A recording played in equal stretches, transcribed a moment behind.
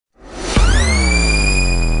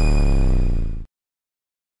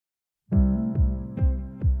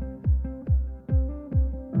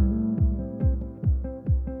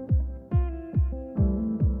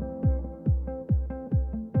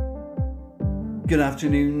Good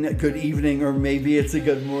afternoon, good evening, or maybe it's a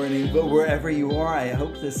good morning, but wherever you are, I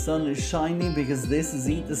hope the sun is shining because this is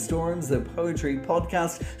Eat the Storms, the poetry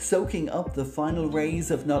podcast, soaking up the final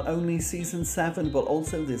rays of not only season 7, but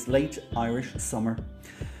also this late Irish summer.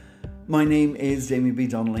 My name is Damien B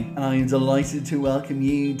Donnelly, and I am delighted to welcome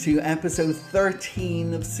you to episode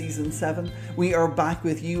 13 of season 7. We are back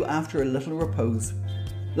with you after a little repose.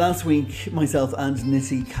 Last week, myself and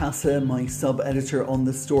Nitty Casa, my sub-editor on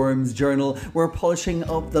the Storms Journal, were polishing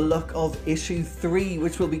up the look of issue 3,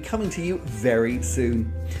 which will be coming to you very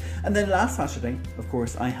soon. And then last Saturday, of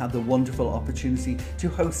course, I had the wonderful opportunity to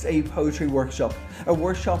host a poetry workshop. A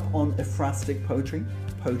workshop on ekphrastic poetry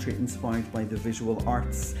inspired by the visual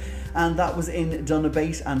arts. And that was in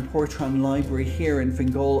Donabate and Portran Library here in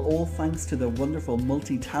Fingal, all thanks to the wonderful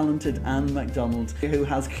multi-talented Anne MacDonald, who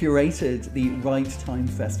has curated the Right Time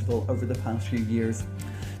Festival over the past few years.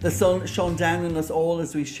 The sun shone down on us all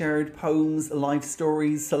as we shared poems, life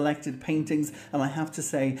stories, selected paintings, and I have to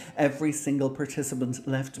say, every single participant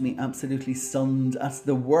left me absolutely stunned at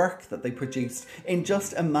the work that they produced in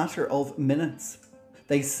just a matter of minutes.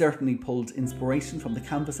 They certainly pulled inspiration from the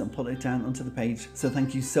canvas and put it down onto the page. So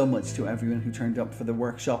thank you so much to everyone who turned up for the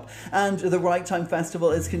workshop. And the Right Time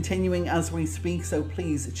Festival is continuing as we speak, so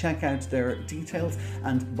please check out their details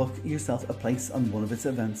and book yourself a place on one of its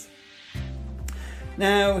events.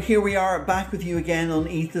 Now, here we are back with you again on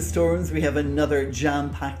Eat the Storms. We have another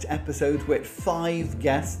jam-packed episode with 5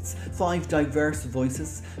 guests, 5 diverse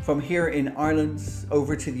voices from here in Ireland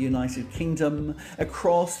over to the United Kingdom,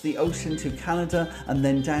 across the ocean to Canada, and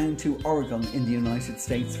then down to Oregon in the United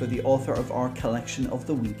States for the author of our collection of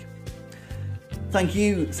the week. Thank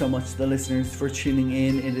you so much, the listeners, for tuning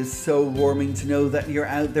in. It is so warming to know that you're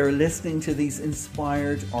out there listening to these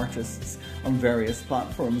inspired artists on various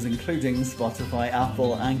platforms, including Spotify,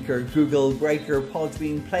 Apple, Anchor, Google, Breaker,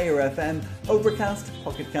 Podbean, Player FM, Overcast,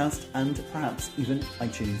 Pocket Cast, and perhaps even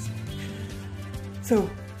iTunes. So,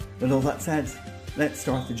 with all that said, let's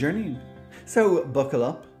start the journey. So, buckle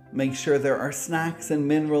up. Make sure there are snacks and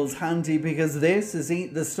minerals handy because this is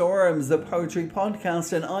Eat the Storms, the poetry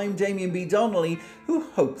podcast, and I'm Damien B Donnelly, who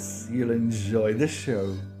hopes you'll enjoy the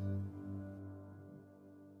show.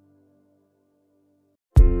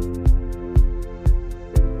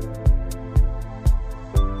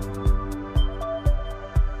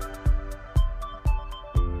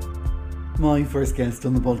 My first guest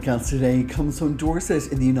on the podcast today comes from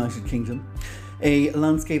Dorset in the United Kingdom, a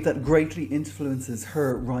landscape that greatly influences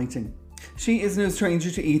her writing. She is no stranger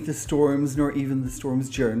to Eat the Storms, nor even the Storms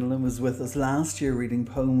Journal, and was with us last year reading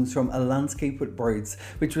poems from A Landscape with Birds,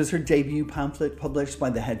 which was her debut pamphlet published by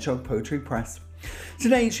the Hedgehog Poetry Press.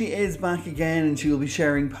 Today she is back again and she will be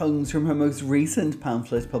sharing poems from her most recent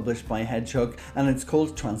pamphlet published by Hedgehog, and it's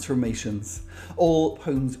called Transformations. All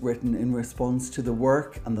poems written in response to the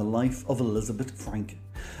work and the life of Elizabeth Frank.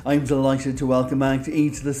 I'm delighted to welcome back to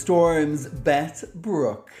Eat the Storms, Beth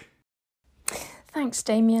Brooke. Thanks,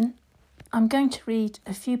 Damien. I'm going to read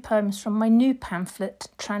a few poems from my new pamphlet,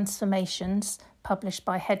 Transformations, published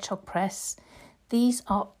by Hedgehog Press. These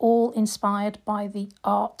are all inspired by the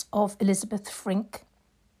art of Elizabeth Frank.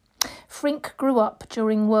 Frank grew up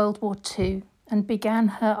during World War II and began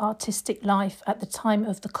her artistic life at the time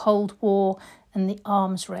of the Cold War and the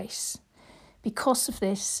arms race. Because of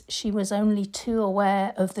this, she was only too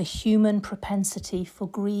aware of the human propensity for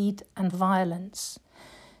greed and violence.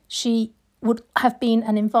 She would have been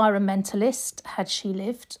an environmentalist had she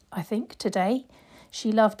lived, I think, today.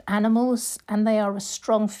 She loved animals, and they are a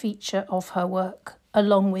strong feature of her work,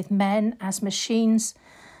 along with men as machines,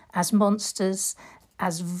 as monsters,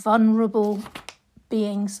 as vulnerable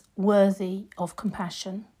beings worthy of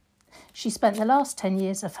compassion. She spent the last 10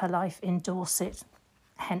 years of her life in Dorset,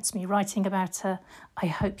 hence me writing about her. I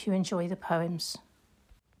hope you enjoy the poems.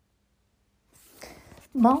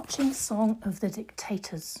 Marching Song of the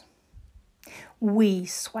Dictators. We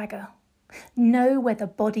swagger, know where the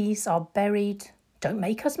bodies are buried. Don't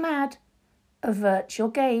make us mad. Avert your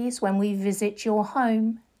gaze when we visit your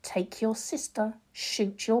home. Take your sister,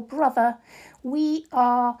 shoot your brother. We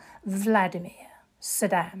are Vladimir,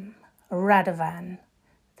 Saddam, Radovan.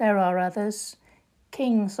 There are others,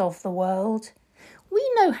 kings of the world.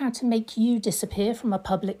 We know how to make you disappear from a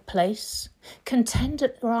public place.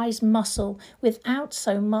 Contenderize muscle without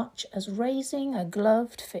so much as raising a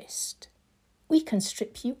gloved fist. We can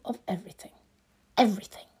strip you of everything.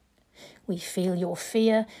 Everything. We feel your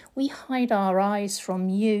fear. We hide our eyes from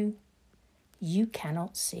you. You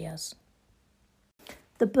cannot see us.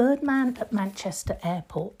 The birdman at Manchester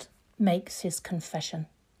Airport makes his confession.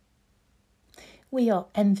 We are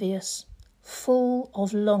envious, full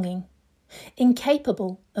of longing.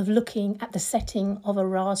 incapable of looking at the setting of a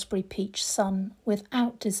raspberry peach sun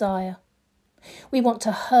without desire. We want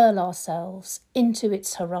to hurl ourselves into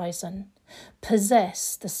its horizon,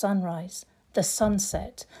 possess the sunrise, the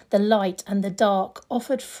sunset, the light and the dark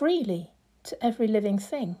offered freely to every living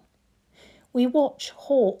thing. We watch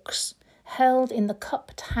hawks held in the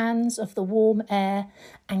cupped hands of the warm air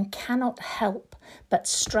and cannot help but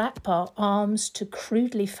strap our arms to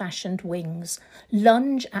crudely fashioned wings,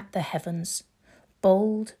 lunge at the heavens,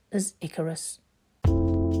 bold as Icarus.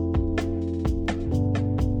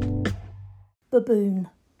 Baboon.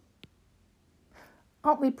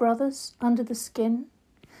 Aren't we brothers under the skin?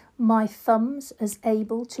 My thumbs as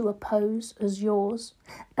able to oppose as yours,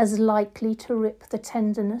 as likely to rip the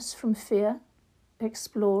tenderness from fear,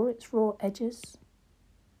 explore its raw edges.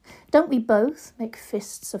 Don't we both make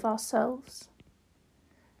fists of ourselves?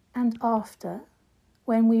 And after,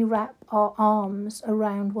 when we wrap our arms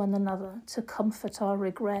around one another to comfort our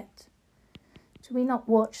regret, do we not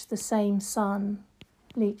watch the same sun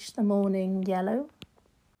bleach the morning yellow?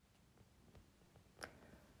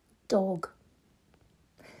 Dog.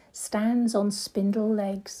 Stands on spindle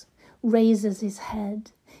legs, raises his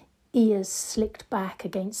head, ears slicked back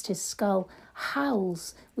against his skull,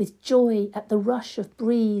 howls with joy at the rush of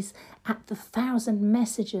breeze, at the 1,000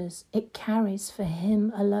 messages it carries for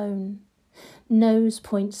him alone. Nose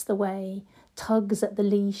points the way, tugs at the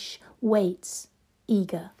leash, waits,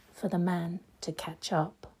 eager for the man to catch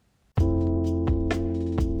up.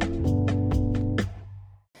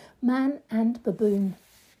 Man and baboon.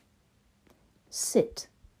 Sit,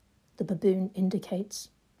 the baboon indicates.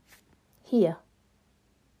 Here.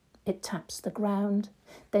 It taps the ground,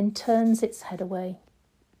 then turns its head away.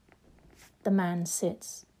 The man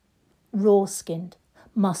sits, raw-skinned,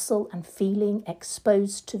 muscle and feeling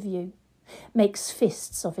exposed to view, makes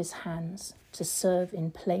fists of his hands to serve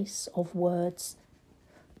in place of words.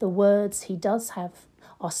 The words he does have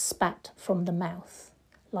are spat from the mouth,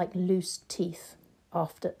 like loose teeth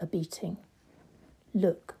after a beating.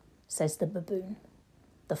 Look, says the baboon,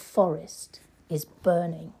 the forest is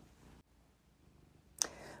burning.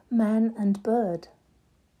 Man and bird.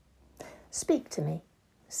 Speak to me,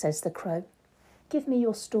 says the crow. Give me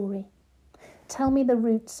your story. Tell me the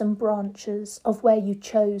roots and branches of where you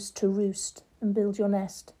chose to roost and build your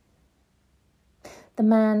nest. The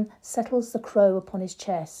man settles the crow upon his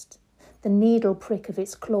chest, the needle prick of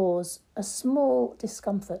its claws, a small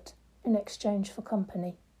discomfort in exchange for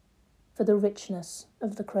company, for the richness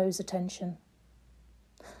of the crow's attention.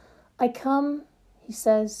 I come, he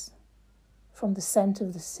says, from the scent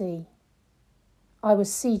of the sea. I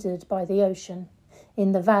was seeded by the ocean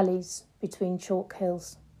in the valleys between chalk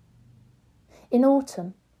hills. In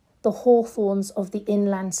autumn, the hawthorns of the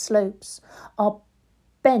inland slopes are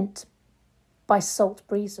bent by salt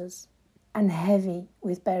breezes and heavy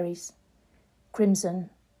with berries, crimson,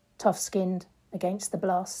 tough-skinned against the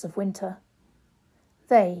blasts of winter.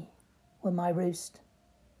 They were my roost.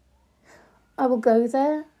 I will go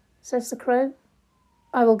there, says the crow.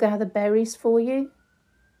 I will gather berries for you.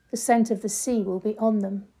 The scent of the sea will be on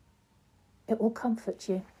them. It will comfort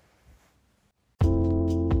you.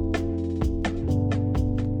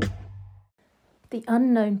 The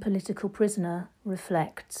unknown political prisoner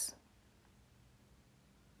reflects.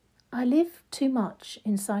 I live too much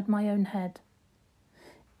inside my own head.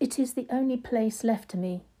 It is the only place left to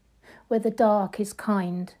me where the dark is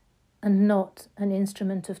kind and not an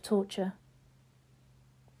instrument of torture.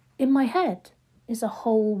 In my head is a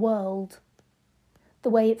whole world, the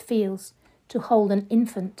way it feels to hold an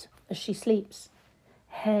infant as she sleeps,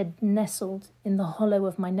 head nestled in the hollow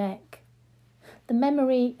of my neck, the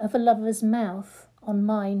memory of a lover's mouth on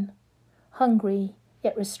mine, hungry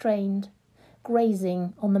yet restrained,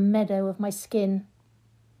 grazing on the meadow of my skin.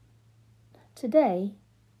 Today,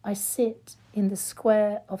 I sit in the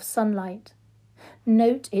square of sunlight,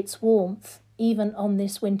 note its warmth even on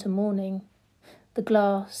this winter morning. The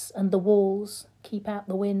glass and the walls keep out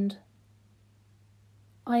the wind.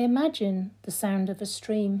 I imagine the sound of a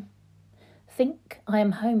stream, think I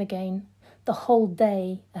am home again, the whole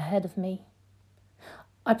day ahead of me.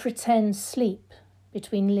 I pretend sleep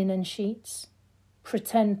between linen sheets,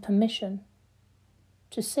 pretend permission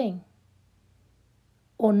to sing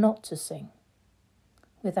or not to sing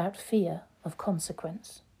without fear of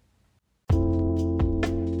consequence.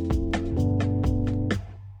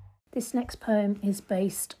 This next poem is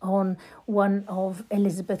based on one of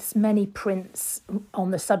Elizabeth's many prints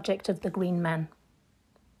on the subject of the Green Man.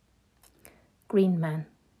 Green Man.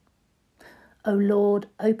 O Lord,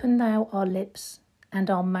 open thou our lips, and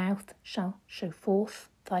our mouth shall show forth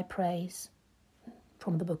thy praise.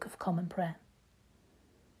 From the Book of Common Prayer.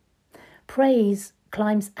 Praise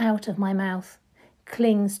climbs out of my mouth,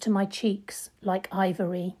 clings to my cheeks like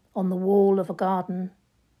ivory on the wall of a garden,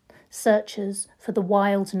 searches for the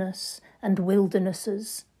wildness and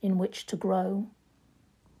wildernesses in which to grow.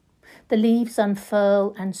 The leaves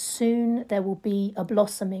unfurl, and soon there will be a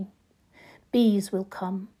blossoming. Bees will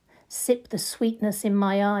come, sip the sweetness in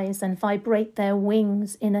my eyes, and vibrate their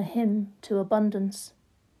wings in a hymn to abundance.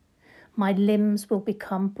 My limbs will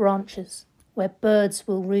become branches where birds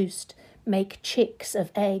will roost, make chicks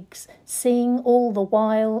of eggs, sing all the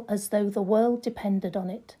while as though the world depended on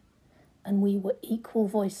it, and we were equal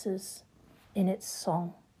voices in its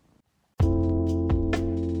song.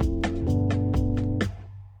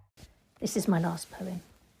 This is my last poem,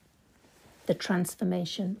 The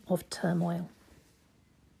Transformation of Turmoil.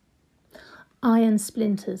 Iron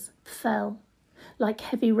splinters fell like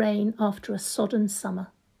heavy rain after a sodden summer.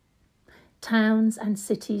 Towns and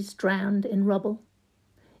cities drowned in rubble.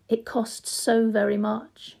 It cost so very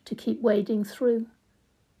much to keep wading through.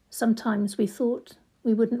 Sometimes we thought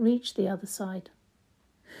we wouldn't reach the other side.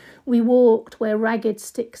 We walked where ragged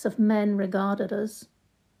sticks of men regarded us.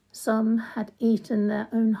 Some had eaten their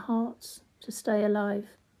own hearts to stay alive.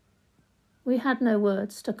 We had no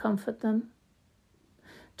words to comfort them.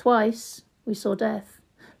 Twice we saw death,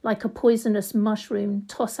 like a poisonous mushroom,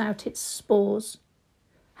 toss out its spores.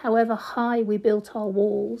 However high we built our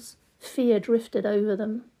walls, fear drifted over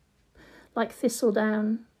them. Like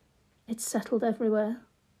thistledown, it settled everywhere.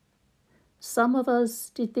 Some of us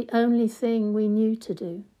did the only thing we knew to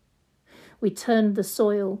do. We turned the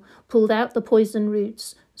soil, pulled out the poison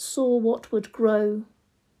roots, saw what would grow,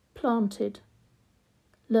 planted,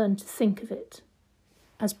 learned to think of it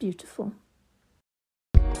as beautiful.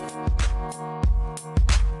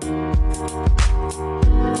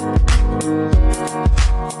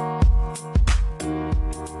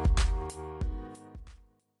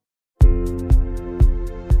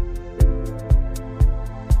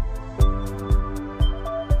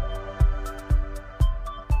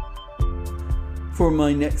 For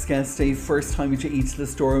my next guest, a first time to Eat the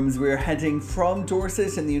Storms, we're heading from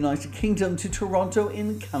Dorset in the United Kingdom to Toronto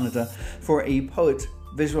in Canada for a poet,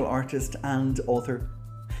 visual artist and author.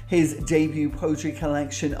 His debut poetry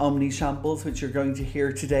collection, Omni Shambles, which you're going to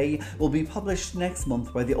hear today, will be published next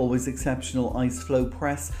month by the always exceptional Ice Flow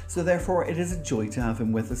Press, so therefore it is a joy to have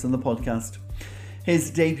him with us on the podcast.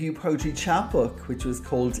 His debut poetry chapbook, which was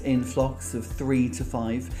called In Flocks of 3 to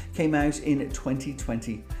 5, came out in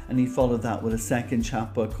 2020, and he followed that with a second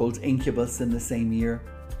chapbook called Incubus in the same year.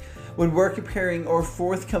 With work appearing or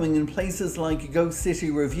forthcoming in places like Ghost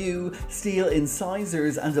City Review, Steel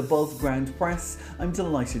Incisors and Above Ground Press, I'm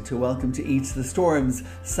delighted to welcome to Eat the Storms,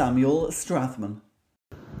 Samuel Strathman.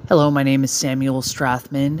 Hello, my name is Samuel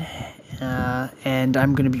Strathman, and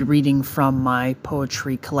I'm going to be reading from my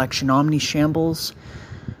poetry collection Omni Shambles,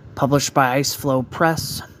 published by Ice Flow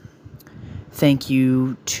Press. Thank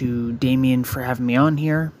you to Damien for having me on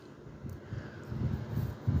here.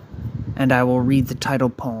 And I will read the title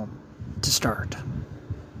poem to start.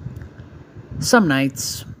 Some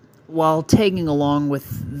nights, while tagging along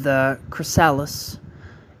with the chrysalis,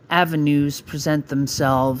 avenues present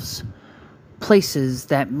themselves, places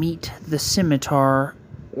that meet the scimitar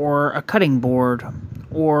or a cutting board,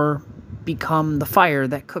 or become the fire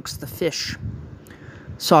that cooks the fish.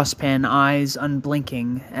 Saucepan eyes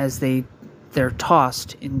unblinking as they're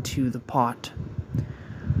tossed into the pot.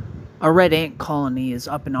 A red ant colony is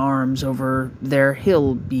up in arms over their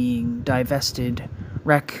hill being divested.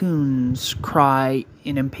 Raccoons cry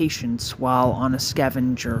in impatience while on a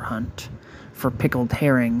scavenger hunt for pickled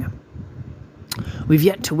herring. We've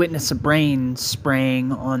yet to witness a brain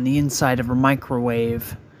spraying on the inside of a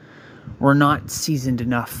microwave. We're not seasoned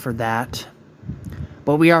enough for that.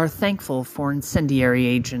 But we are thankful for incendiary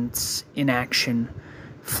agents in action,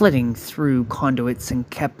 flitting through conduits and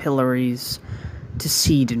capillaries to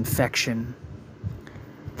seed infection.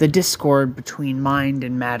 The discord between mind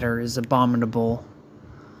and matter is abominable,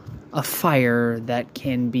 a fire that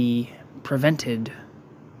can be prevented.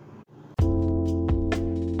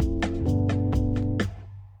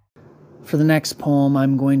 For the next poem,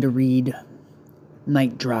 I'm going to read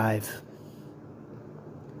Night Drive.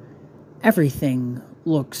 Everything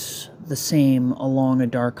looks the same along a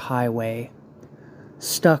dark highway,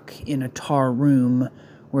 stuck in a tar room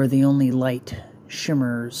where the only light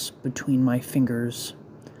shimmers between my fingers,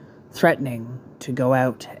 threatening to go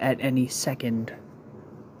out at any second.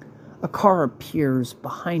 A car appears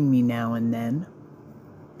behind me now and then.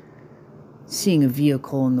 Seeing a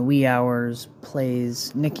vehicle in the wee hours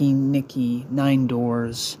plays Nicky Nicky Nine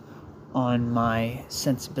Doors on my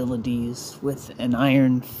sensibilities with an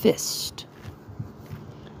iron fist.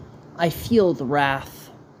 I feel the wrath,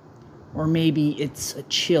 or maybe it's a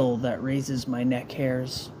chill that raises my neck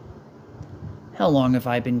hairs. How long have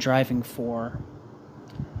I been driving for?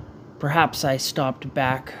 Perhaps I stopped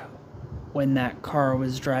back when that car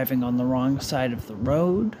was driving on the wrong side of the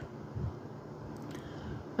road.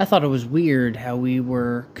 I thought it was weird how we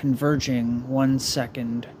were converging 1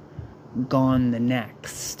 second, gone the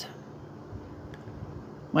next.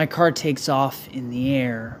 My car takes off in the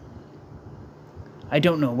air. I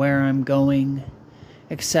don't know where I'm going,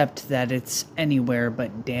 except that it's anywhere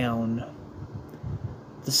but down.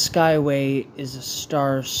 The skyway is a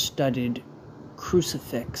star-studded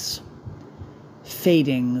crucifix,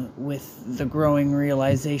 fading with the growing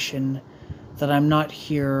realization that I'm not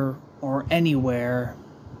here or anywhere,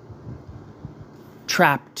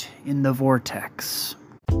 trapped in the vortex.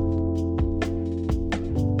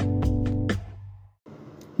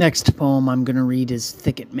 Next poem I'm going to read is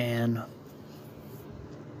Thicket Man.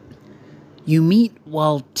 You meet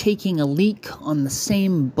while taking a leak on the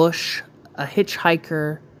same bush a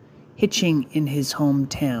hitchhiker hitching in his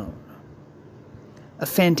hometown. A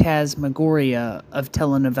phantasmagoria of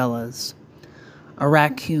telenovelas. A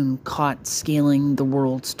raccoon caught scaling the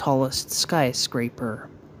world's tallest skyscraper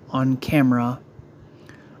on camera,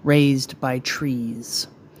 raised by trees,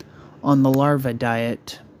 on the larva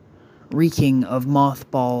diet, reeking of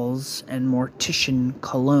mothballs and mortician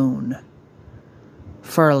cologne.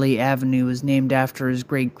 Farley Avenue is named after his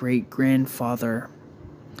great-great-grandfather.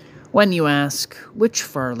 When you ask, which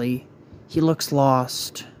Farley, he looks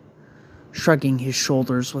lost, shrugging his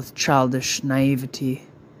shoulders with childish naivety.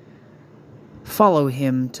 Follow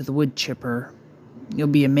him to the wood chipper. You'll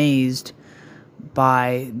be amazed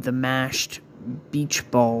by the mashed beach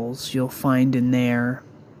balls you'll find in there.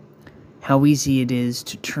 How easy it is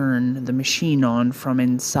to turn the machine on from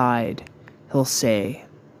inside, he'll say,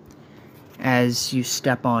 as you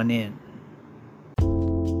step on in.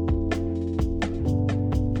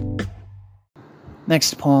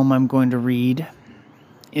 Next poem I'm going to read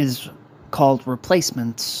is called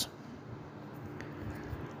Replacements.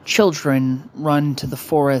 Children run to the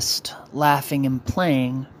forest, laughing and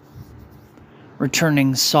playing,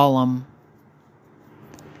 returning solemn.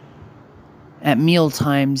 At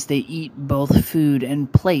mealtimes they eat both food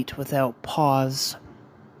and plate without pause.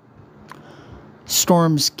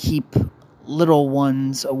 Storms keep little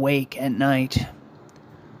ones awake at night,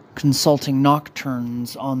 consulting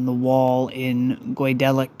nocturnes on the wall in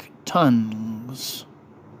Goidelic tongues.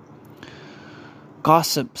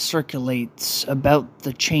 Gossip circulates about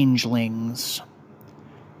the changelings.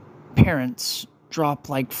 Parents drop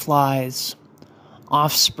like flies,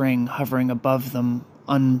 offspring hovering above them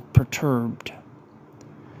unperturbed.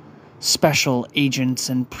 Special agents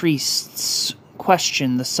and priests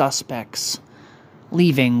question the suspects,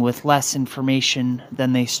 leaving with less information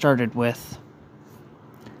than they started with.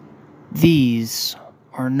 These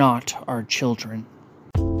are not our children.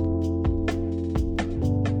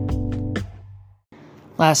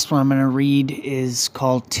 Last one I'm going to read is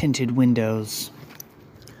called Tinted Windows.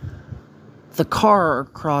 The car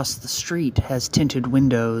across the street has tinted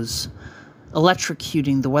windows,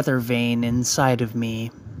 electrocuting the weather vane inside of me.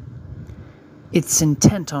 It's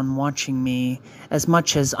intent on watching me as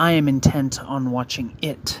much as I am intent on watching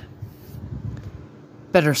it.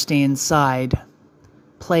 Better stay inside,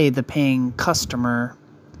 play the paying customer,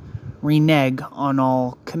 renege on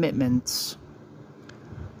all commitments.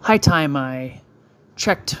 High time I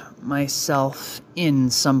checked myself in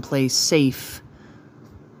someplace safe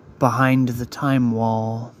behind the time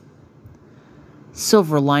wall.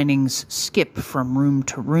 Silver linings skip from room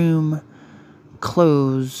to room,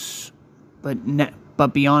 close,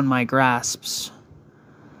 but beyond my grasps.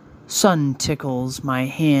 Sun tickles my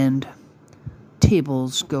hand.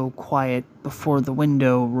 Tables go quiet before the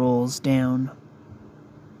window rolls down.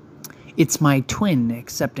 It's my twin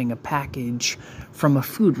accepting a package from a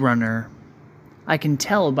food runner. I can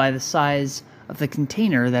tell by the size of the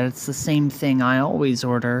container that it's the same thing I always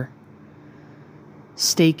order.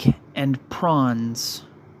 Steak and prawns.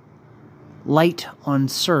 Light on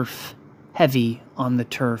surf, heavy on the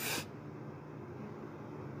turf.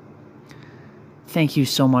 Thank you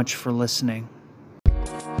so much for listening.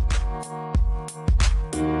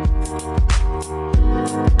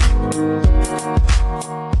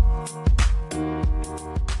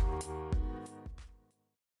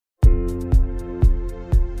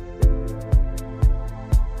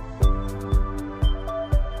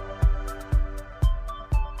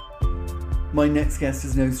 My next guest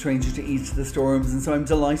is no stranger to each of the storms, and so I'm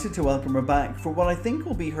delighted to welcome her back for what I think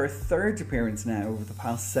will be her third appearance now over the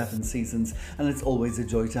past 7 seasons, and it's always a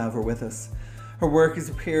joy to have her with us. Her work has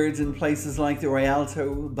appeared in places like the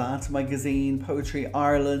Rialto, Bat Magazine, Poetry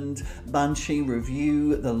Ireland, Banshee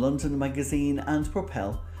Review, the London Magazine and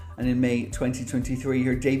Propel. And in May 2023,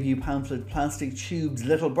 her debut pamphlet Plastic Tube's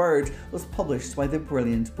Little Bird was published by the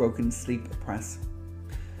brilliant Broken Sleep Press.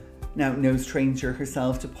 Now, no stranger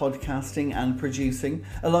herself to podcasting and producing,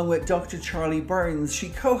 along with Dr. Charlie Burns, she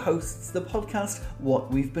co-hosts the podcast What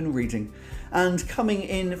We've Been Reading. And coming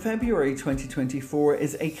in February 2024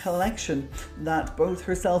 is a collection that both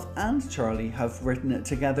herself and Charlie have written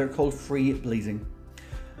together called Free Bleeding.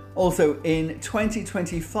 Also, in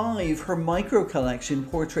 2025, her micro collection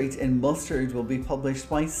Portrait in Mustard will be published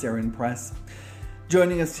by Siren Press.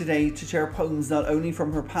 Joining us today to share poems not only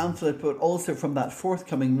from her pamphlet but also from that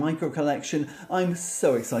forthcoming micro collection, I'm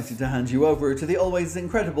so excited to hand you over to the always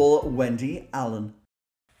incredible Wendy Allen.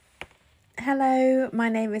 Hello, my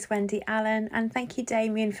name is Wendy Allen and thank you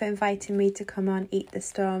Damien for inviting me to come on Eat the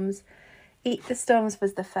Storms. Eat the Storms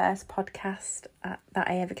was the first podcast that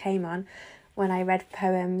I ever came on when I read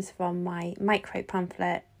poems from my micro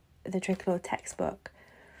pamphlet, the Tricolour textbook.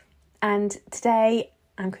 And today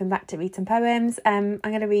I'm coming back to read some poems. I'm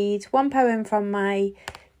going to read one poem from my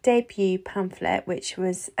debut pamphlet, which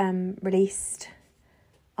was released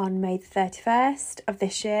on May the 31st of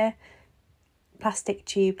this year, Plastic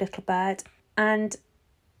Tube, Little Bird. And,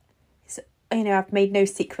 I've made no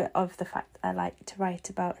secret of the fact that I like to write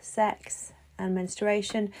about sex and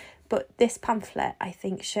menstruation, but this pamphlet, I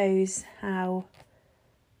think, shows how,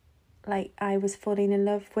 I was falling in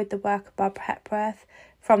love with the work of Barbara Hepworth.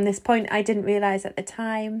 From this point, I didn't realise at the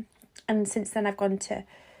time, and since then I've gone to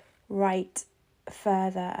write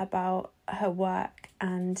further about her work,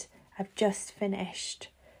 and I've just finished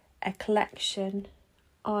a collection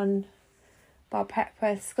on Barbara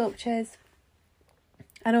Hepworth's sculptures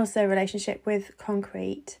and also a relationship with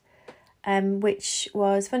concrete, which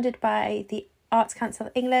was funded by the Arts Council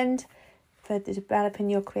of England for the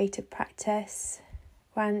Developing Your Creative Practice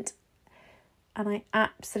grant. And I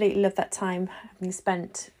absolutely love that time, having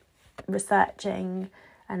spent researching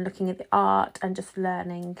and looking at the art and just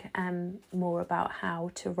learning more about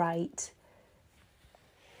how to write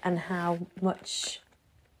and how much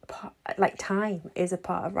time is a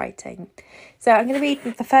part of writing. So I'm going to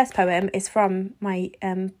read the first poem. Is from my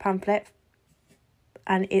pamphlet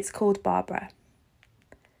and it's called Barbara.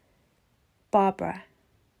 Barbara.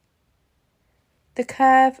 The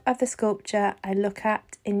curve of the sculpture I look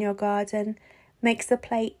at in your garden makes the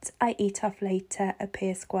plate I eat off later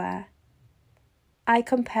appear square. I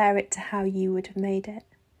compare it to how you would have made it.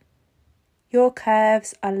 Your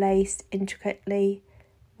curves are laced intricately,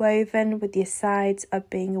 woven with the asides of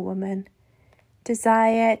being a woman,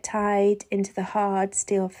 desire tied into the hard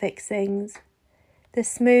steel fixings, the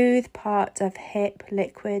smooth part of hip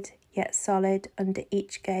liquid yet solid under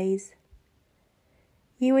each gaze.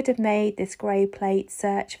 You would have made this grey plate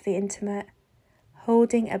search for the intimate.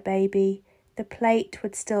 Holding a baby, the plate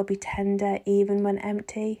would still be tender even when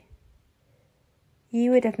empty.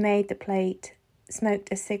 You would have made the plate, smoked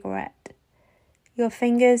a cigarette, your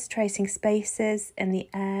fingers tracing spaces in the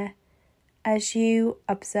air as you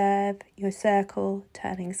observe your circle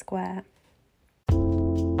turning square.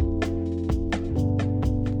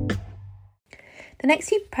 The next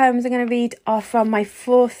few poems I'm going to read are from my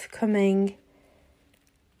forthcoming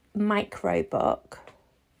micro book,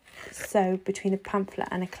 so between a pamphlet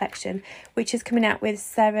and a collection, which is coming out with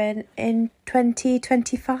Siren in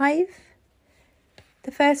 2025.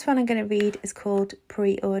 The first one I'm going to read is called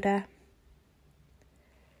Pre-Order.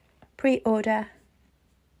 Pre-order.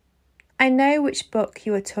 I know which book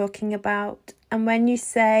you are talking about, and when you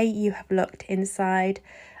say you have looked inside,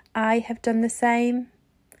 I have done the same.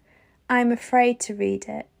 I am afraid to read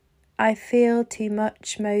it. I feel too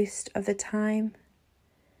much most of the time.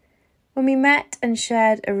 When we met and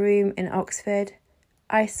shared a room in Oxford,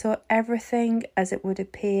 I saw everything as it would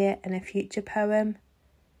appear in a future poem.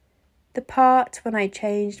 The part when I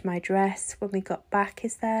changed my dress when we got back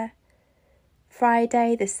is there.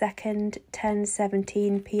 Friday the 2nd,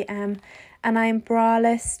 10:17 p.m, and I am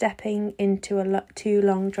braless stepping into a too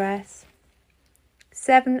long dress.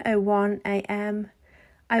 7:01 a.m,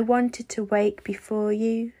 I wanted to wake before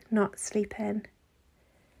you, not sleep in.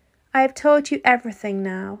 I have told you everything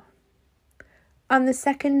now. On the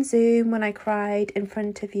second Zoom, when I cried in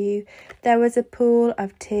front of you, there was a pool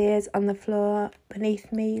of tears on the floor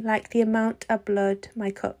beneath me, like the amount of blood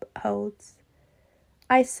my cup holds.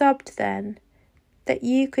 I sobbed then, that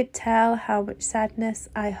you could tell how much sadness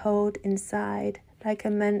I hold inside, like a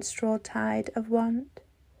menstrual tide of want.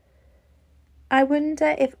 I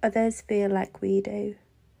wonder if others feel like we do.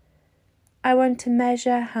 I want to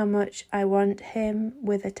measure how much I want him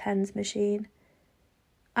with a tens machine,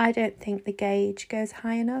 I don't think the gauge goes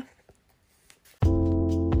high enough.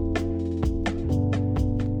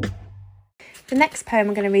 The next poem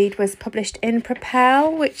I'm going to read was published in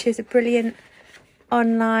Propel, which is a brilliant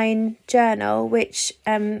online journal which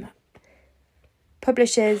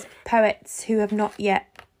publishes poets who have not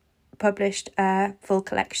yet published a full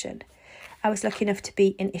collection. I was lucky enough to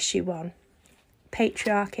be in issue 1.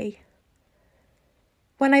 Patriarchy.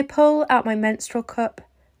 When I pull out my menstrual cup,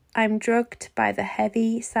 I'm drugged by the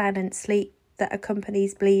heavy, silent sleep that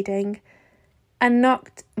accompanies bleeding, and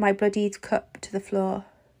knocked my bloodied cup to the floor.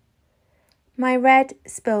 My red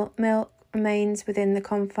spilt milk remains within the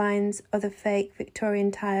confines of the fake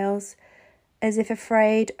Victorian tiles, as if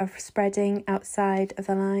afraid of spreading outside of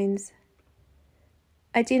the lines.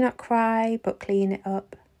 I do not cry, but clean it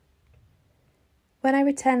up. When I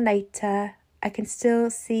return later, I can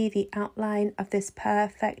still see the outline of this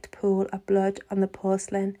perfect pool of blood on the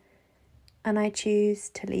porcelain, and I choose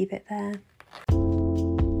to leave it there.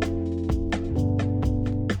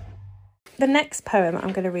 The next poem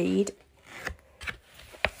I'm going to read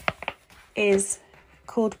is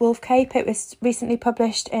called Wolf Cape. It was recently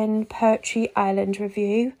published in Poetry Island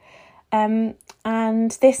Review, and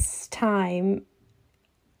this time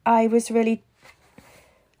I really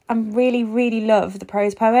love the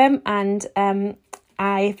prose poem, and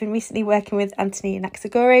I've been recently working with Anthony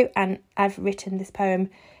Anaxaguru, and I've written this poem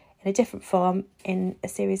in a different form in a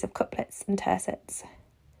series of couplets and tercets.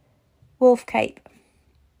 Wolf Cape.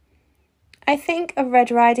 I think of Red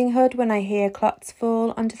Riding Hood when I hear clots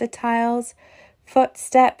fall onto the tiles,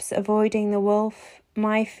 footsteps avoiding the wolf,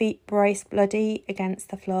 my feet brace bloody against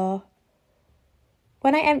the floor.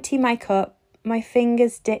 When I empty my cup, my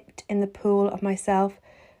fingers dipped in the pool of myself,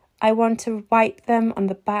 I want to wipe them on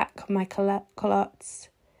the back of my culottes.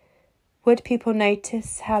 Would people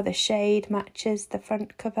notice how the shade matches the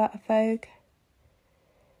front cover of Vogue?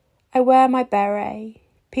 I wear my beret.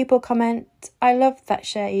 People comment, I love that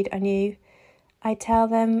shade on you. I tell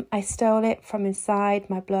them I stole it from inside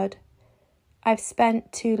my blood. I've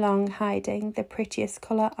spent too long hiding the prettiest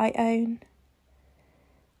colour I own.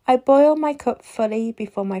 I boil my cup fully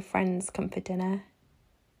before my friends come for dinner.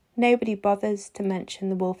 Nobody bothers to mention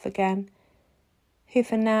the wolf again, who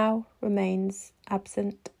for now remains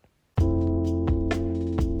absent.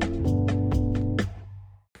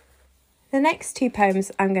 The next 2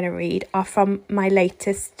 poems I'm going to read are from my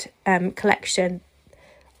latest collection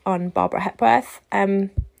on Barbara Hepworth, the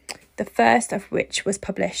first of which was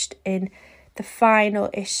published in the final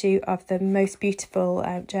issue of the most beautiful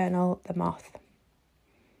journal, The Moth.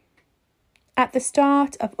 At the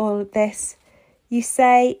start of all of this, you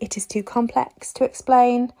say it is too complex to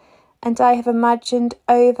explain, and I have imagined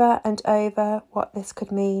over and over what this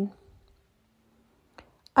could mean.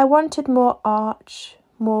 I wanted more arch,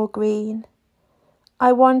 more green.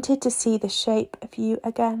 I wanted to see the shape of you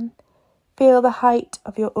again, feel the height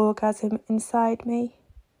of your orgasm inside me.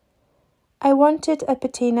 I wanted a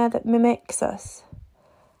patina that mimics us.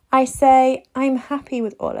 I say I'm happy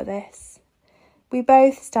with all of this. We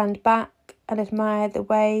both stand back and admire the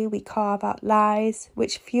way we carve out lies,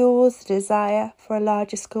 which fuels the desire for a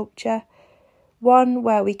larger sculpture, one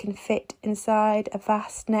where we can fit inside a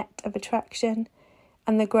vast net of attraction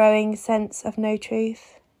and the growing sense of no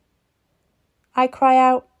truth. I cry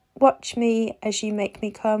out, watch me as you make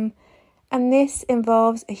me come, and this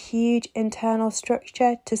involves a huge internal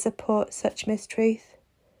structure to support such mistruth.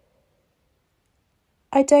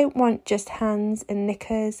 I don't want just hands in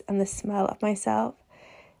knickers and the smell of myself.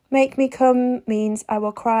 Make me come means I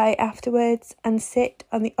will cry afterwards and sit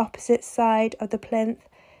on the opposite side of the plinth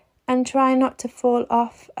and try not to fall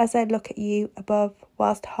off as I look at you above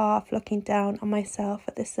whilst half looking down on myself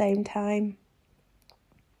at the same time.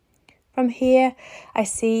 From here, I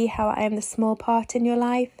see how I am the small part in your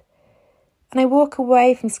life, and I walk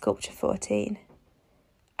away from Sculpture 14.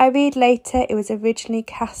 I read later it was originally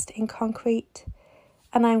cast in concrete,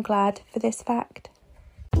 and I'm glad for this fact.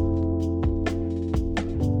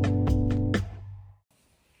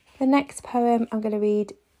 The next poem I'm going to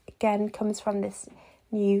read again comes from this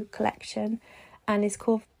new collection and is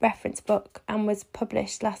called Reference Book and was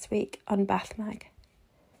published last week on Bath Mag.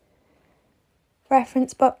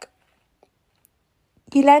 Reference Book.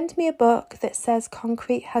 You lend me a book that says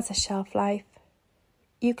concrete has a shelf life.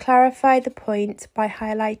 You clarify the point by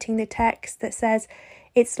highlighting the text that says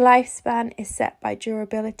its lifespan is set by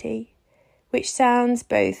durability, which sounds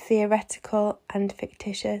both theoretical and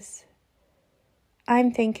fictitious.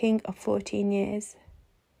 I'm thinking of 14 years.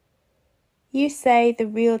 You say the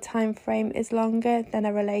real time frame is longer than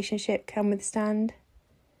a relationship can withstand.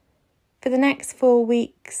 For the next 4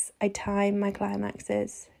 weeks, I time my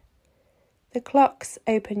climaxes. The clock's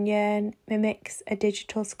open yearn mimics a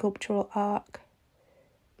digital sculptural arc.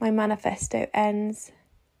 My manifesto ends.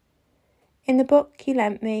 In the book you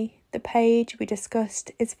lent me, the page we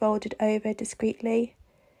discussed is folded over discreetly.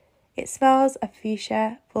 It smells of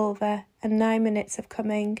fuchsia, vulva, and 9 minutes of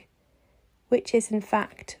coming, which is in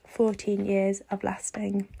fact 14 years of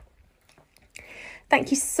lasting.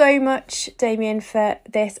 Thank you so much, Damien, for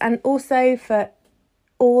this, and also for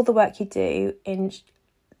all the work you do in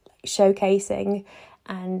showcasing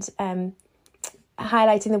and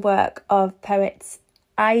highlighting the work of poets.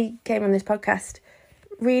 I came on this podcast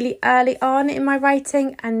really early on in my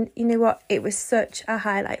writing, and you know what, it was such a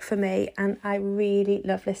highlight for me, and I really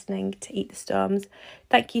love listening to Eat the Storms.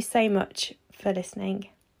 Thank you so much for listening.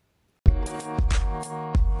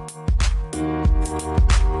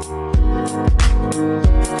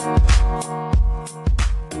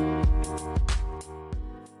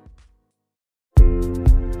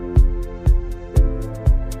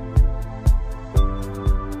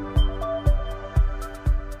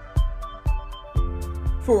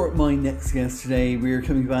 For my next guest today, we are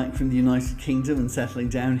coming back from the United Kingdom and settling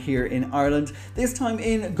down here in Ireland, this time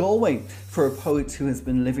in Galway, for a poet who has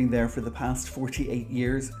been living there for the past 48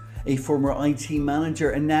 years. A former IT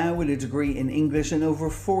manager and now with a degree in English and over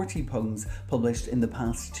 40 poems published in the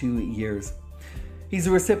past 2 years. He's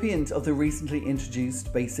a recipient of the recently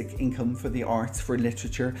introduced Basic Income for the Arts for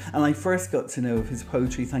Literature, and I first got to know of his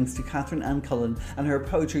poetry thanks to Catherine Ann Cullen and her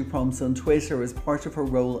poetry prompts on Twitter as part of her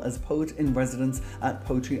role as poet in residence at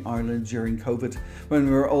Poetry Ireland during COVID, when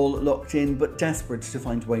we were all locked in but desperate to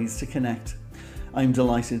find ways to connect. I'm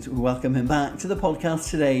delighted to welcome him back to the podcast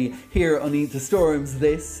today. Here on Eat the Storms,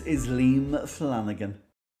 this is Liam Flanagan.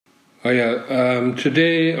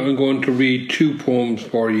 Today I'm going to read 2 poems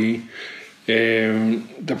for you.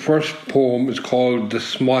 The first poem is called The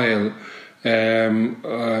Smile.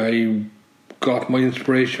 I got my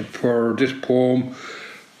inspiration for this poem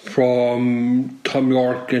from Tom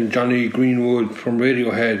York and Johnny Greenwood from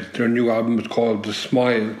Radiohead. Their new album is called The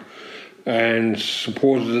Smile, and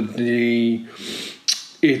supposedly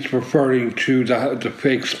it's referring to the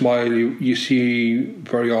fake smile you see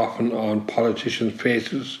very often on politicians'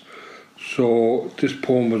 faces. So this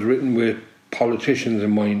poem was written with politicians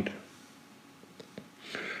in mind.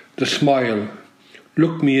 The smile.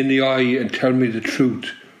 Look me in the eye and tell me the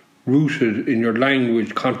truth, rooted in your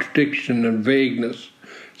language, contradiction and vagueness.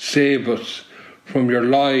 Save us from your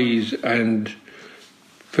lies and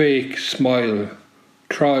fake smile.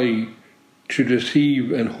 Try to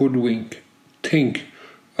deceive and hoodwink. Think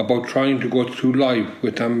about trying to go through life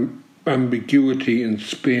with ambiguity and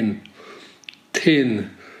spin.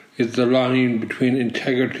 Thin is the line between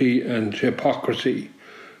integrity and hypocrisy.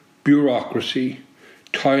 Bureaucracy.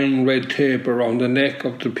 Tying red tape around the neck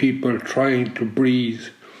of the people trying to breathe.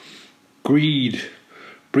 Greed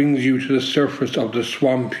brings you to the surface of the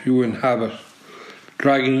swamp you inhabit,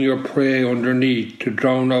 dragging your prey underneath to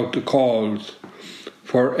drown out the calls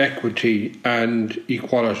for equity and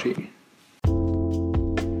equality.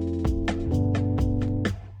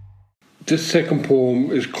 This second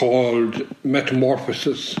poem is called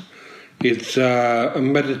Metamorphosis. It's a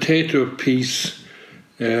meditative piece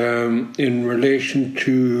in relation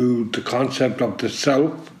to the concept of the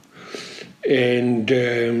self and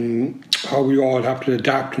how we all have to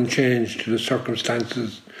adapt and change to the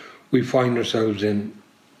circumstances we find ourselves in.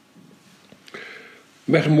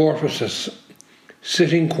 Metamorphosis.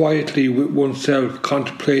 Sitting quietly with oneself,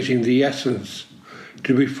 contemplating the essence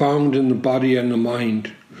to be found in the body and the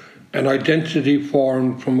mind, an identity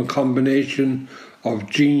formed from a combination of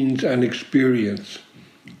genes and experience.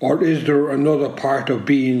 Or is there another part of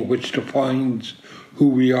being which defines who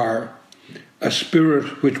we are? A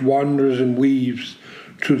spirit which wanders and weaves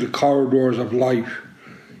through the corridors of life,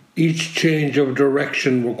 each change of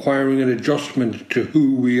direction requiring an adjustment to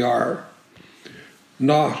who we are.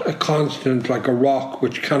 Not a constant like a rock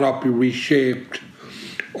which cannot be reshaped,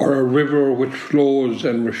 or a river which flows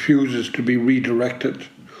and refuses to be redirected.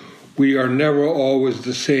 We are never always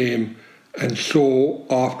the same, and so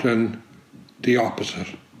often the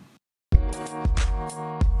opposite.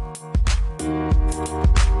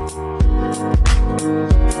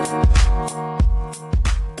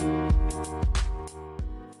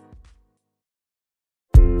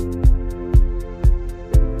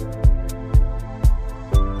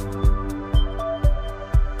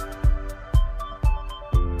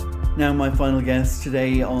 Now my final guest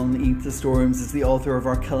today on Eat the Storms is the author of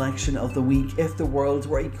our collection of the week, If the World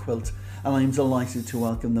Were a Quilt, and I'm delighted to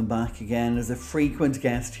welcome them back again as a frequent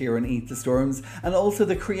guest here on Eat the Storms, and also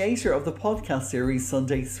the creator of the podcast series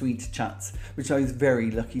Sunday Sweet Chats, which I was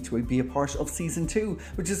very lucky to be a part of season 2,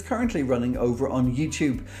 which is currently running over on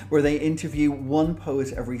YouTube, where they interview one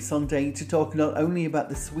poet every Sunday to talk not only about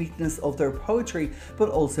the sweetness of their poetry, but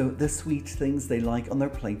also the sweet things they like on their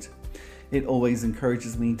plate. It always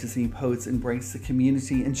encourages me to see poets embrace the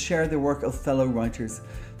community and share the work of fellow writers.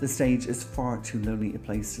 The stage is far too lonely a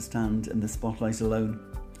place to stand in the spotlight alone.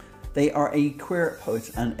 They are a queer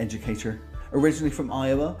poet and educator, originally from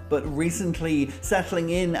Iowa, but recently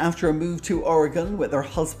settling in after a move to Oregon with their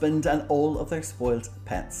husband and all of their spoiled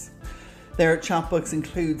pets. Their chapbooks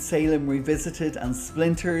include Salem Revisited and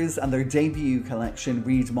Splinters, and their debut collection,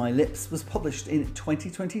 Read My Lips, was published in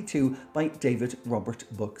 2022 by David Robert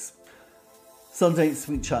Books. Sunday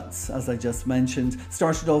Sweet Chats, as I just mentioned,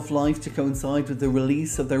 started off live to coincide with the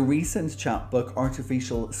release of their recent chapbook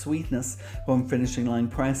Artificial Sweetness from Finishing Line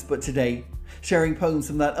Press, but today, sharing poems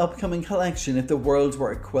from that upcoming collection If the World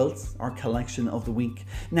Were a Quilt, our collection of the week,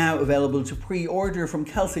 now available to pre-order from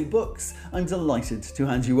Kelsey Books, I'm delighted to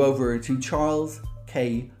hand you over to Charles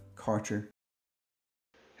K. Carter.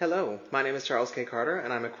 Hello, my name is Charles K. Carter,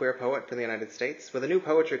 and I'm a queer poet from the United States with a new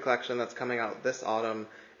poetry collection that's coming out this autumn,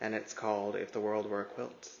 and it's called If the World Were a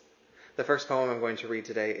Quilt. The first poem I'm going to read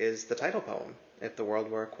today is the title poem, If the World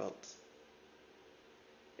Were a Quilt.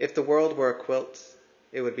 If the world were a quilt,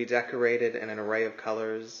 it would be decorated in an array of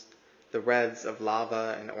colors, the reds of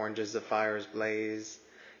lava and oranges of fire's blaze,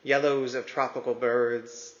 yellows of tropical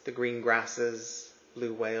birds, the green grasses,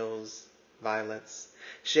 blue whales, violets,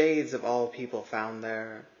 shades of all people found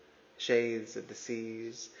there, shades of the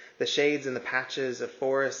seas, the shades in the patches of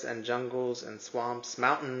forests and jungles and swamps,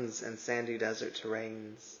 mountains and sandy desert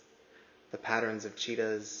terrains, the patterns of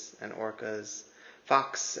cheetahs and orcas,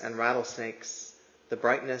 fox and rattlesnakes, the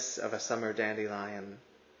brightness of a summer dandelion,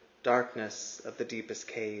 darkness of the deepest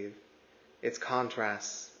cave, its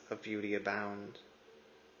contrasts of beauty abound.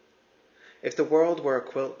 If the world were a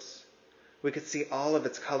quilt, we could see all of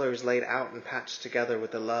its colors laid out and patched together with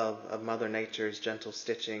the love of Mother Nature's gentle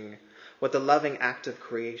stitching. With the loving act of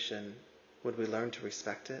creation, would we learn to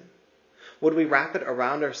respect it? Would we wrap it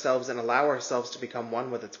around ourselves and allow ourselves to become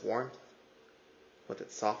one with its warmth, with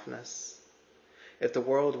its softness? If the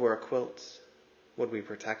world were a quilt, would we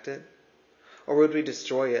protect it? Or would we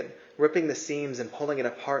destroy it, ripping the seams and pulling it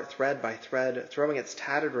apart thread by thread, throwing its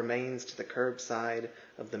tattered remains to the curbside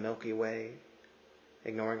of the Milky Way,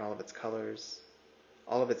 ignoring all of its colors,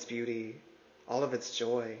 all of its beauty, all of its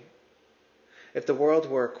joy? If the world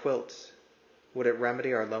were a quilt, would it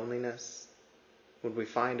remedy our loneliness? Would we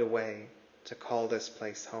find a way to call this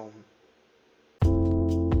place home?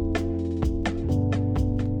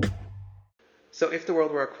 So If the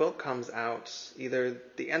World Were a Quilt comes out either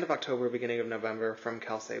the end of October or beginning of November from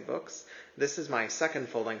Kelsey Books. This is my second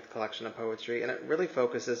full-length collection of poetry, and it really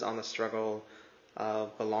focuses on the struggle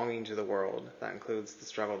of belonging to the world. That includes the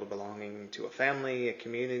struggle to belonging to a family, a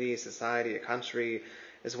community, a society, a country,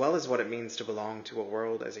 as well as what it means to belong to a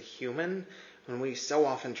world as a human when we so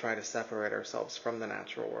often try to separate ourselves from the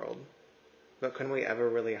natural world. But can we ever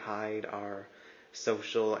really hide our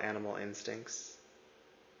social animal instincts?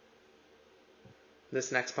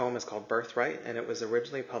 This next poem is called Birthright, and it was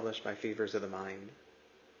originally published by Fevers of the Mind.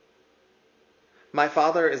 My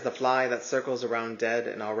father is the fly that circles around dead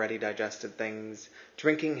and already digested things,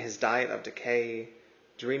 drinking his diet of decay,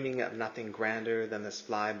 dreaming of nothing grander than this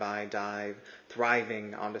fly-by dive,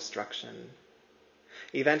 thriving on destruction.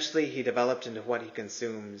 Eventually he developed into what he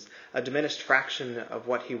consumes, a diminished fraction of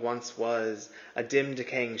what he once was, a dim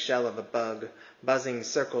decaying shell of a bug, buzzing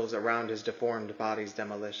circles around his deformed body's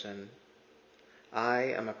demolition.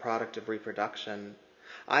 I am a product of reproduction.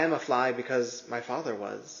 I am a fly because my father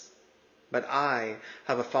was. But I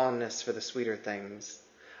have a fondness for the sweeter things.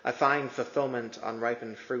 I find fulfillment on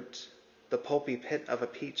ripened fruit. The pulpy pit of a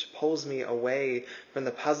peach pulls me away from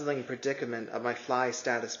the puzzling predicament of my fly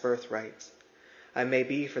status birthright. I may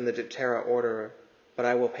be from the Diptera order, but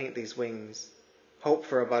I will paint these wings, hope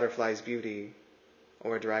for a butterfly's beauty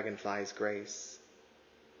or a dragonfly's grace.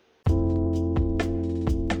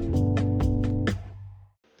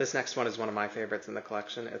 This next one is one of my favorites in the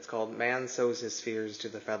collection. It's called Man Sows His Fears to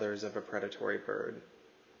the Feathers of a Predatory Bird.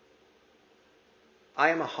 I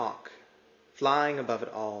am a hawk, flying above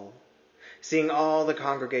it all, seeing all the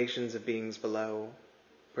congregations of beings below,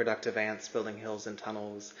 productive ants filling hills and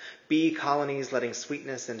tunnels, bee colonies letting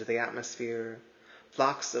sweetness into the atmosphere,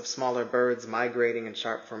 flocks of smaller birds migrating in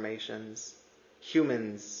sharp formations,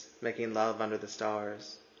 humans making love under the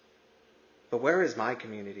stars. But where is my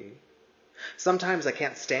community? Sometimes I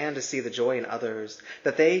can't stand to see the joy in others,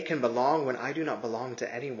 that they can belong when I do not belong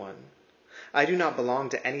to anyone. I do not belong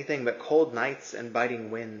to anything but cold nights and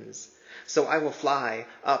biting winds. So I will fly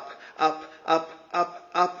up, up, up, up,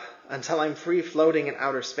 up, until I'm free floating in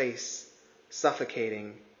outer space,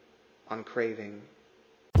 suffocating on craving.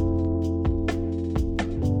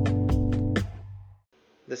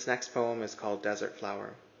 This next poem is called Desert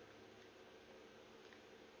Flower.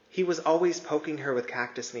 He was always poking her with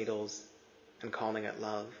cactus needles and calling it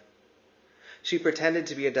love. She pretended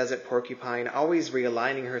to be a desert porcupine, always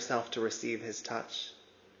realigning herself to receive his touch.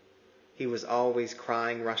 He was always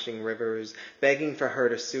crying rushing rivers, begging for her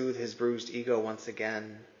to soothe his bruised ego once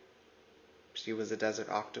again. She was a desert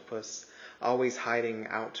octopus, always hiding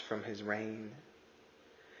out from his rain.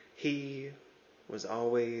 He was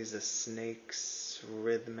always a snake's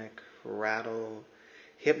rhythmic rattle,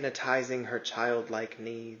 hypnotizing her childlike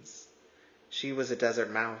needs. She was a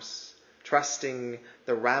desert mouse, trusting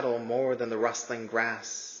the rattle more than the rustling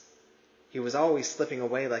grass. He was always slipping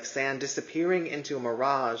away like sand, disappearing into a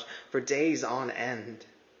mirage for days on end.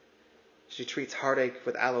 She treats heartache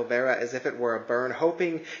with aloe vera as if it were a burn,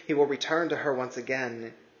 hoping he will return to her once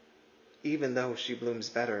again, even though she blooms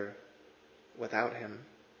better without him.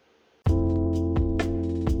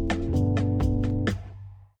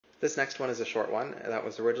 This next one is a short one that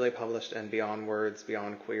was originally published in Beyond Words,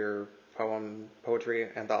 Beyond Queer Poetry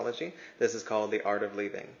Anthology. This is called The Art of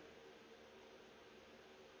Leaving.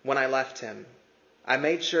 When I left him, I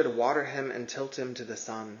made sure to water him and tilt him to the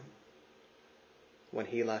sun. When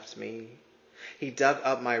he left me, he dug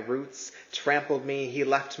up my roots, trampled me, he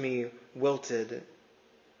left me wilted.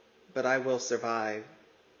 But I will survive,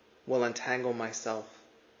 will untangle myself,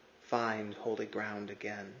 find holy ground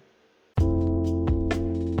again.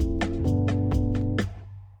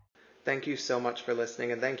 Thank you so much for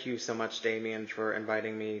listening, and thank you so much, Damien, for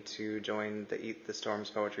inviting me to join the Eat the Storms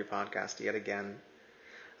Poetry Podcast yet again.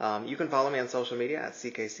 You can follow me on social media at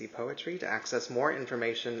CKC Poetry to access more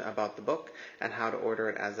information about the book and how to order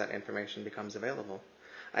it as that information becomes available.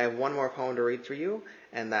 I have one more poem to read for you,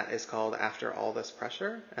 and that is called After All This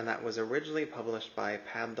Pressure, and that was originally published by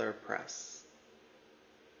Paddler Press.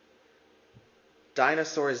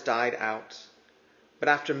 Dinosaurs died out, but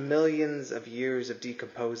after millions of years of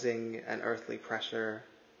decomposing and earthly pressure,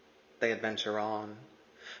 they adventure on,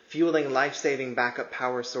 fueling life-saving backup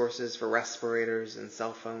power sources for respirators and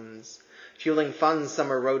cell phones, fueling fun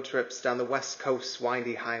summer road trips down the West Coast's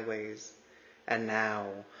windy highways. And now,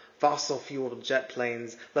 fossil-fueled jet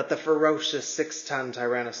planes let the ferocious 6-ton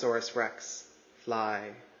Tyrannosaurus Rex fly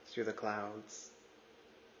through the clouds.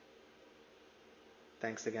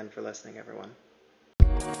 Thanks again for listening, everyone.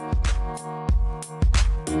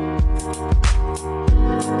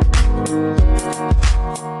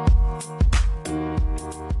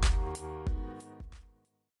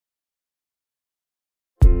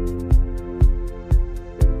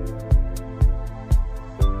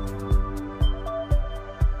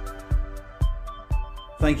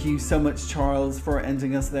 Thank you so much, Charles, for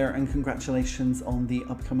ending us there, and congratulations on the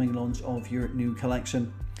upcoming launch of your new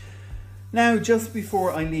collection. Now, just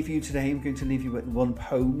before I leave you today, I'm going to leave you with one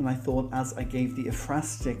poem, and I thought as I gave the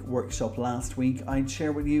Ephrastic workshop last week, I'd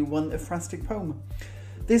share with you one Ephrastic poem.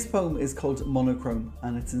 This poem is called Monochrome,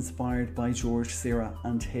 and it's inspired by Georges Seurat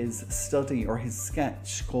and his study or his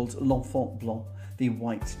sketch called L'Enfant Blanc, the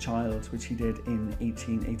White Child, which he did in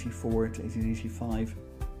 1884 to 1885.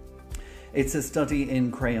 It's a study in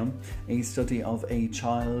crayon, a study of a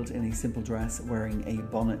child in a simple dress wearing a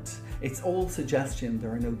bonnet. It's all suggestion,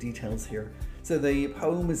 there are no details here. So the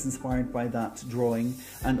poem is inspired by that drawing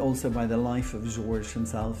and also by the life of Georges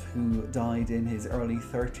himself, who died in his early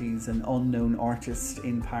 30s, an unknown artist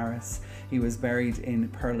in Paris. He was buried in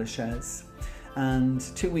Père Lachaise. And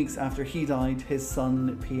 2 weeks after he died, his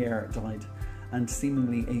son Pierre died. And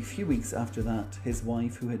seemingly a few weeks after that, his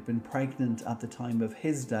wife, who had been pregnant at the time of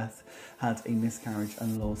his death, had a miscarriage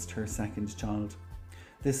and lost her second child.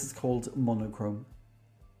 This is called Monochrome.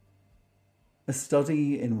 A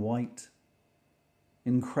study in white,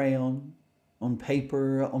 in crayon, on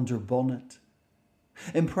paper, under bonnet,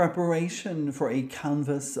 in preparation for a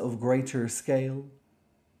canvas of greater scale,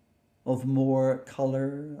 of more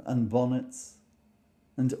colour and bonnets,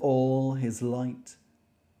 and all his light,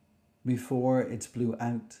 before it blew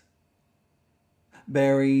out.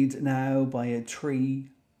 Buried now by a tree,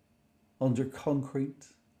 under concrete,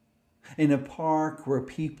 in a park where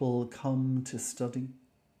people come to study.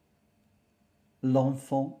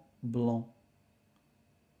 L'Enfant Blanc,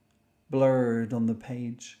 blurred on the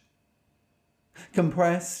page,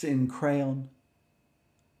 compressed in crayon,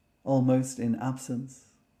 almost in absence.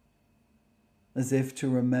 as if to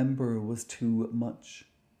remember was too much,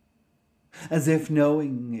 as if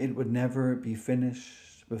knowing it would never be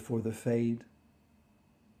finished before the fade.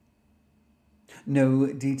 No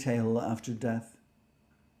detail after death,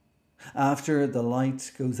 after the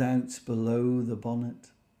light goes out below the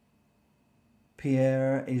bonnet.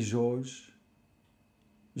 Pierre et Georges,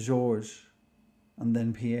 Georges and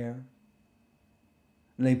then Pierre,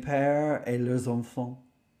 les pères et leurs enfants,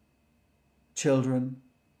 children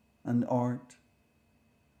and art,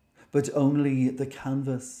 but only the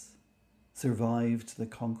canvas survived the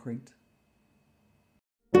concrete.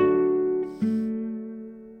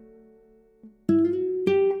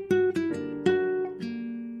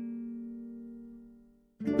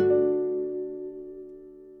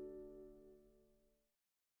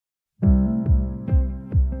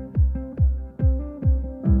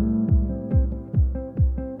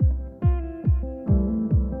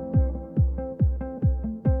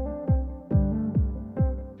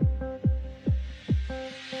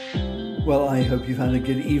 Well, I hope you've had a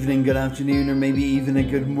good evening, good afternoon, or maybe even a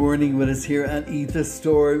good morning with us here at Eat the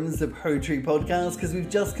Storms, the poetry podcast, because we've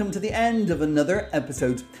just come to the end of another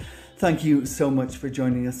episode. Thank you so much for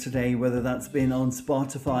joining us today, whether that's been on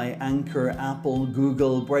Spotify, Anchor, Apple,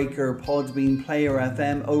 Google, Breaker, Podbean, Player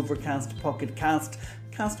FM, Overcast, Pocket Cast,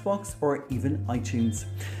 Castbox, or even iTunes.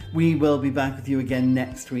 We will be back with you again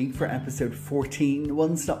next week for episode 14,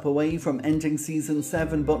 one stop away from ending season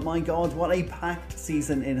 7, but my God, what a packed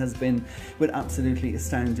season it has been, with absolutely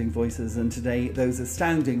astounding voices. And today those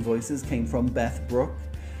astounding voices came from Beth Brooke,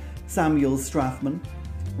 Samuel Strathman,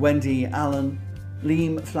 Wendy Allen,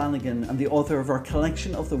 Liam Flanagan, and the author of our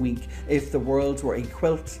collection of the week, If the World Were a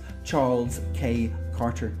Quilt, Charles K.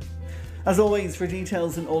 Carter. As always, for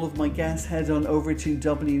details on all of my guests, head on over to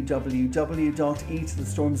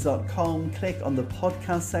www.eatthestorms.com, click on the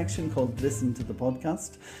podcast section called Listen to the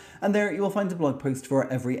Podcast, and there you will find a blog post for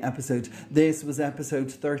every episode. This was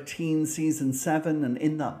episode 13, season 7, and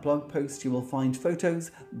in that blog post you will find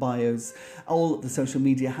photos, bios, all the social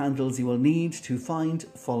media handles you will need to find,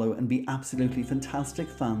 follow, and be absolutely fantastic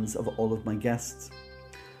fans of all of my guests.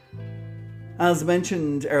 As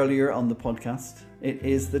mentioned earlier on the podcast, it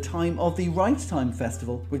is the time of the Right Time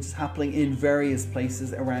Festival, which is happening in various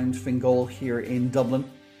places around Fingal here in Dublin.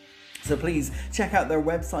 So please check out their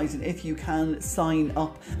website, and if you can, sign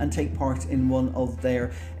up and take part in one of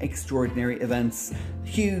their extraordinary events.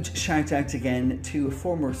 Huge shout out again to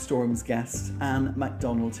former Storms guest Anne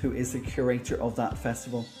MacDonald, who is the curator of that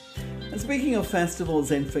festival. And speaking of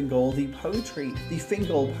festivals in Fingal, the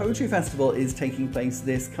Fingal Poetry Festival is taking place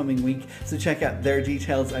this coming week, so check out their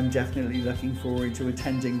details. I'm definitely looking forward to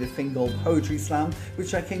attending the Fingal Poetry Slam,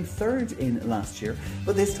 which I came third in last year,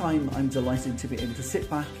 but this time I'm delighted to be able to sit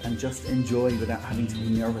back and just enjoy without having to be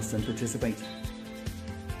nervous and participate.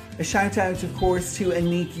 A shout out, of course, to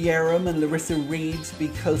Anik Yerum and Larissa Reed,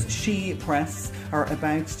 because She Press are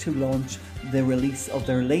about to launch the release of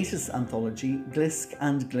their latest anthology, Glisk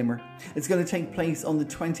and Glimmer. It's going to take place on the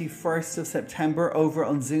 21st of September over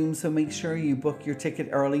on Zoom, so make sure you book your ticket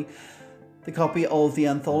early. The copy of the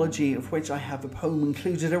anthology, of which I have a poem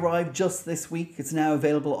included, arrived just this week. It's now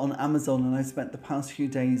available on Amazon, and I spent the past few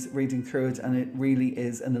days reading through it, and it really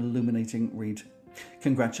is an illuminating read.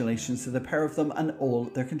 Congratulations to the pair of them and all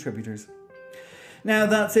their contributors. Now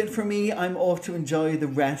that's it for me. I'm off to enjoy the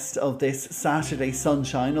rest of this Saturday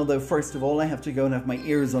sunshine, although first of all I have to go and have my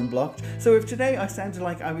ears unblocked. So if today I sounded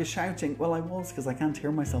like I was shouting, well, I was, because I can't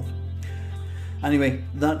hear myself. Anyway,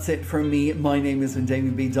 that's it from me. My name is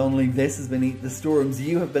Damien B Donnelly. This has been Eat the Storms.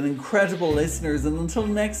 You have been incredible listeners, and until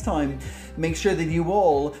next time, make sure that you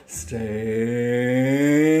all stay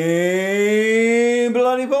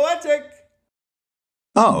bloody poetic.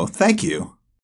 Oh, thank you.